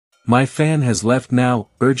My fan has left now,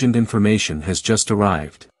 urgent information has just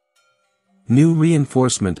arrived. New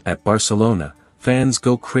reinforcement at Barcelona, fans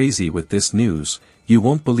go crazy with this news, you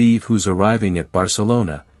won't believe who's arriving at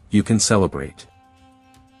Barcelona, you can celebrate.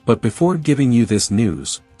 But before giving you this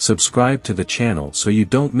news, subscribe to the channel so you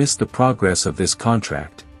don't miss the progress of this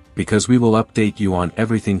contract, because we will update you on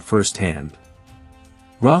everything firsthand.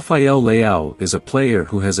 Rafael Leao is a player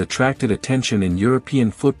who has attracted attention in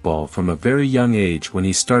European football from a very young age when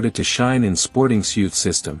he started to shine in Sporting's youth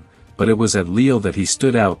system, but it was at Lille that he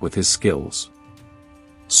stood out with his skills.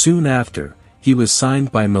 Soon after, he was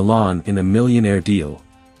signed by Milan in a millionaire deal.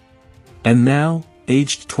 And now,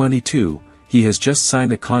 aged 22, he has just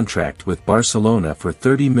signed a contract with Barcelona for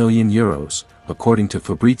 €30 million, according to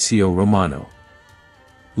Fabrizio Romano.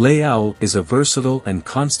 Leao is a versatile and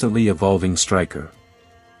constantly evolving striker.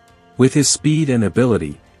 With his speed and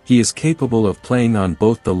ability, he is capable of playing on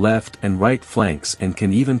both the left and right flanks and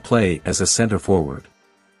can even play as a centre-forward.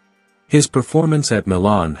 His performance at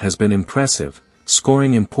Milan has been impressive,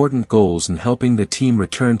 scoring important goals and helping the team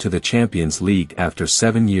return to the Champions League after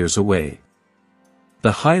 7 years away.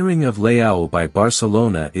 The hiring of Leao by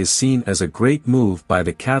Barcelona is seen as a great move by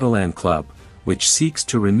the Catalan club, which seeks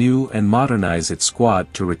to renew and modernize its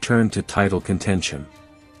squad to return to title contention.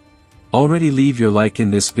 Already leave your like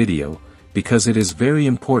in this video, because it is very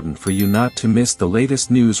important for you not to miss the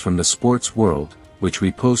latest news from the sports world, which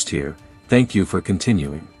we post here. Thank you for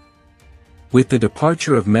continuing. With the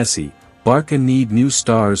departure of Messi, Barca need new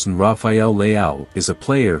stars, and Rafael Leao is a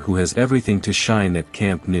player who has everything to shine at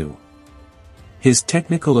Camp Nou. His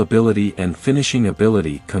technical ability and finishing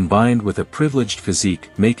ability combined with a privileged physique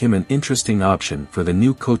make him an interesting option for the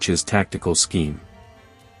new coach's tactical scheme.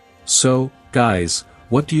 So, guys,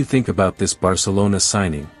 what do you think about this Barcelona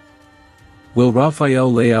signing? Will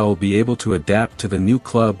Rafael Leao be able to adapt to the new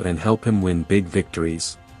club and help him win big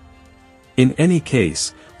victories? In any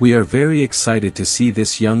case, we are very excited to see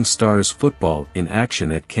this young star's football in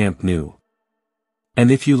action at Camp Nou.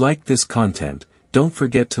 And if you like this content, don't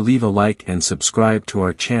forget to leave a like and subscribe to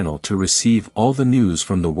our channel to receive all the news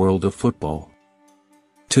from the world of football.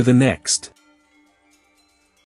 To the next.